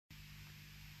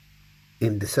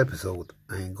In this episode,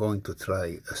 I am going to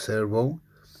try a servo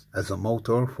as a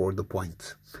motor for the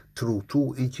points through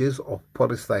 2 inches of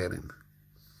polystyrene.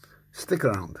 Stick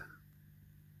around.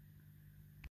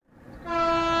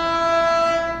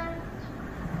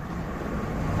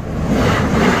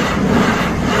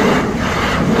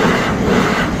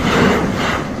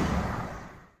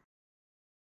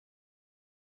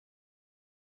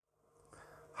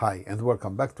 Hi and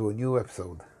welcome back to a new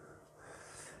episode.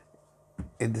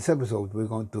 In this episode we're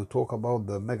going to talk about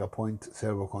the MegaPoint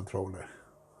servo controller.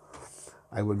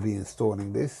 I will be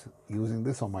installing this, using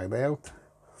this on my layout.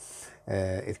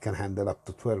 It can handle up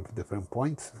to 12 different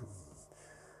points,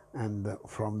 and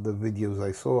from the videos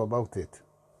I saw about it,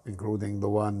 including the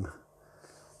one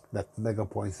that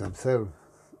MegaPoints themselves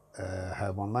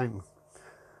have online,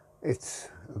 it's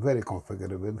very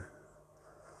configurable.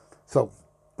 So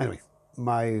anyway,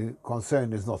 my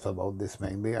concern is not about this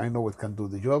mainly. I know it can do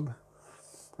the job.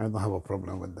 I don't have a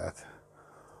problem with that.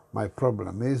 My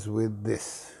problem is with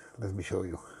this. Let me show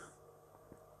you.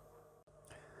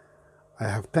 I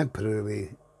have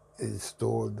temporarily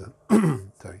installed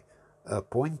a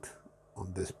point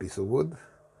on this piece of wood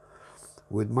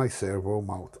with my servo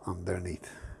mount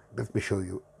underneath. Let me show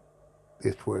you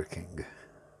it working.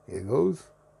 Here goes.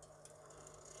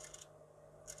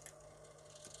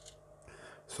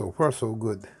 So far so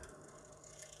good.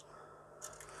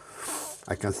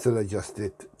 I can still adjust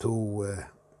it to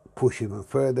push even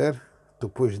further, to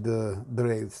push the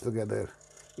rails together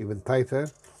even tighter,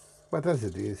 but as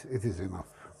it is enough.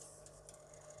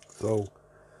 So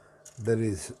there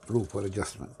is room for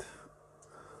adjustment.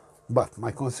 But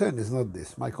my concern is not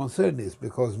this. My concern is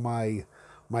because my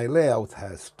layout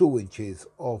has 2 inches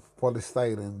of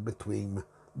polystyrene between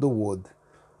the wood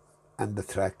and the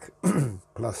track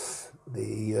plus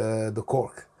the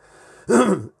cork.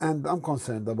 And I'm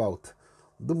concerned about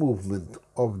the movement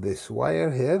of this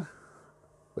wire here,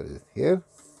 where is it, here,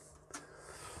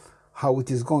 how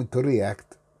it is going to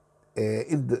react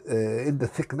in the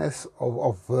thickness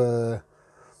of the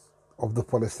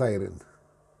polystyrene.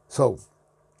 So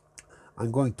I'm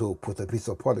going to put a piece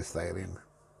of polystyrene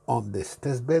on this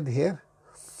test bed here,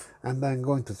 and I'm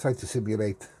going to try to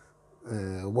simulate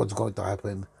what's going to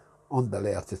happen on the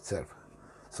layout itself.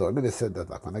 So let me set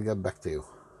that up and I'll get back to you.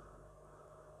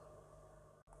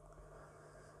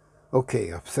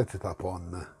 Okay, I've set it up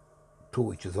on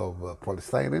 2 inches of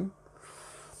polystyrene,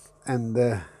 and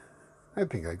I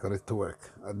think I got it to work.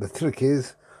 The trick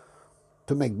is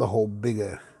to make the hole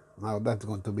bigger. Now that's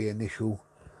going to be an issue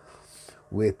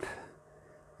with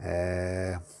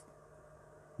the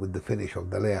finish of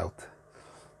the layout.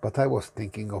 But I was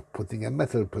thinking of putting a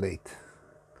metal plate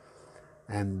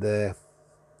and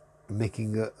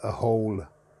making a hole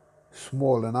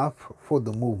small enough for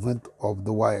the movement of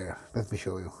the wire. Let me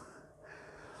show you.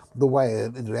 The wire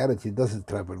in reality doesn't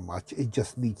travel much, it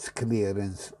just needs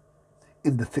clearance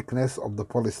in the thickness of the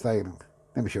polystyrene.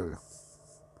 Let me show you.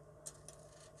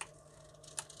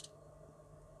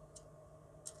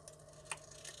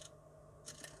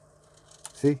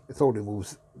 See, it only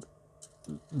moves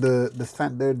the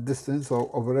standard distance of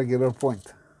a regular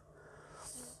point.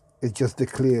 It's just the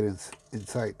clearance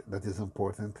inside that is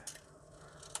important.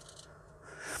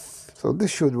 So this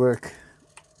should work,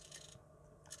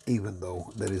 even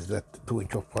though there is that 2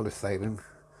 inch of polystyrene.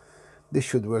 This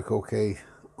should work okay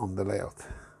on the layout.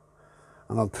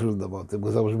 And I'm thrilled about it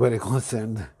because I was very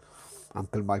concerned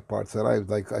until my parts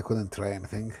arrived. I couldn't try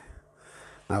anything.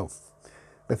 Now,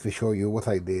 let me show you what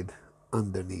I did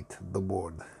underneath the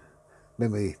board. Let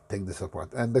me take this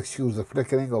apart. And excuse the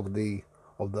flickering of the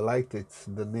light. It's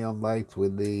the neon light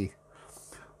with the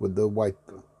white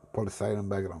polystyrene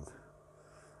background.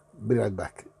 Be right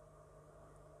back.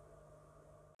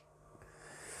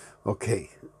 Okay,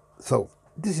 so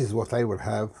this is what I will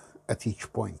have at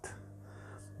each point.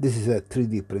 This is a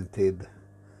 3D printed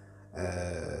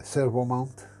servo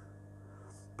mount,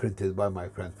 printed by my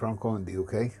friend Franco in the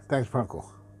UK. Thanks,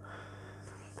 Franco.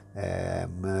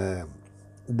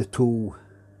 The 2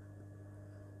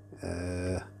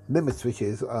 limit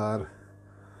switches are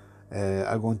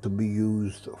going to be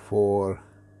used for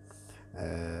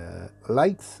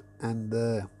lights and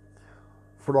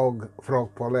frog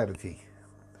polarity.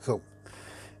 So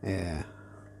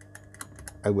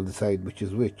I will decide which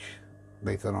is which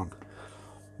later on,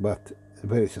 but it's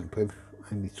very simple.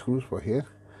 I need screws for here.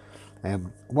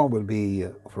 One will be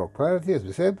frog polarity, as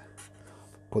we said.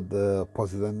 Put the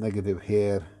positive and negative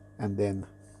here, and then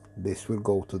this will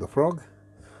go to the frog,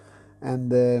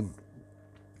 and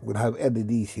we'll have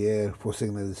LEDs here for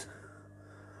signals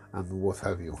and what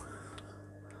have you.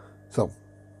 So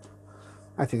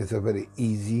I think it's a very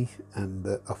easy and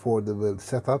affordable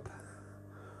setup.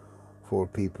 for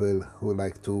people who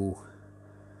like to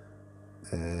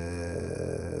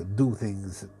do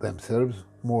things themselves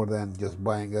more than just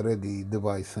buying a ready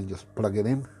device and just plug it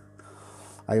in.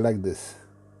 I like this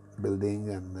building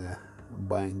and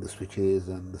buying the switches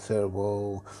and the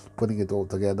servo, putting it all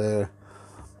together,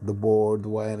 the board,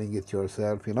 wiring it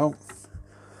yourself, you know.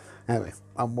 Anyway,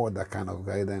 I'm more that kind of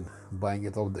guy than buying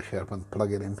it off the shelf and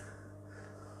plug it in.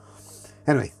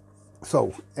 Anyway,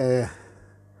 so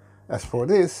as for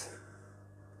this,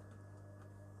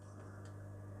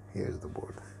 here's the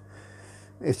board.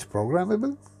 It's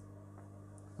programmable,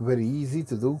 very easy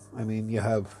to do. I mean, you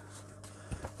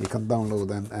can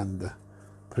download and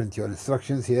print your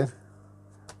instructions here.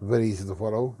 Very easy to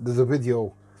follow. There's a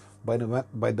video by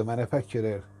the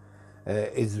manufacturer.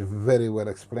 It's very well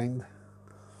explained.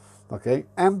 Okay,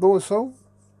 and also,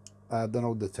 I don't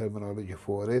know the terminology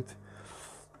for it,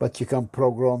 but you can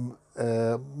program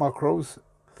macros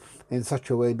in such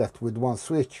a way that with one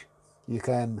switch you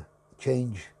can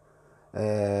change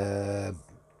the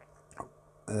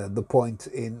point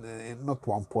in not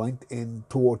one point, in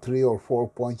 2 or 3 or 4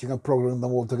 points. You can program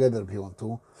them all together if you want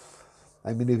to.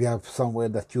 I mean, if you have somewhere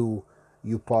that you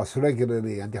pass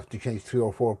regularly and you have to change 3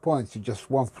 or 4 points, you just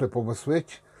one flip of a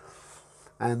switch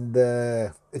and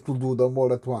it will do them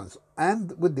all at once,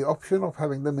 and with the option of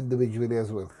having them individually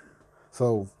as well.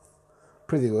 So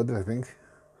pretty good, I think,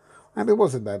 and it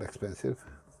wasn't that expensive.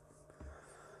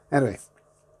 Anyway,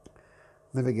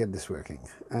 let me get this working,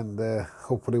 and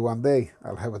hopefully one day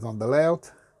I'll have it on the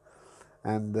layout,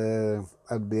 and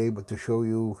I'll be able to show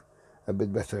you a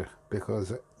bit better,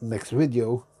 because next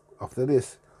video after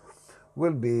this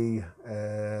will be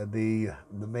the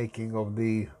making of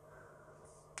the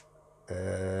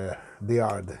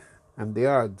yard, and the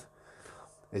yard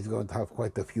is going to have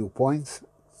quite a few points,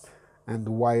 and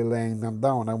while laying them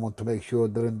down I want to make sure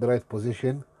they're in the right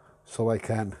position so I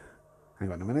can,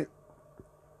 hang on a minute,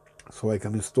 so I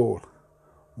can install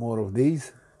more of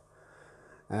these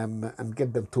and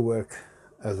get them to work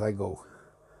as I go.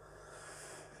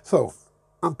 So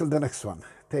until the next one,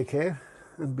 take care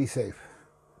and be safe.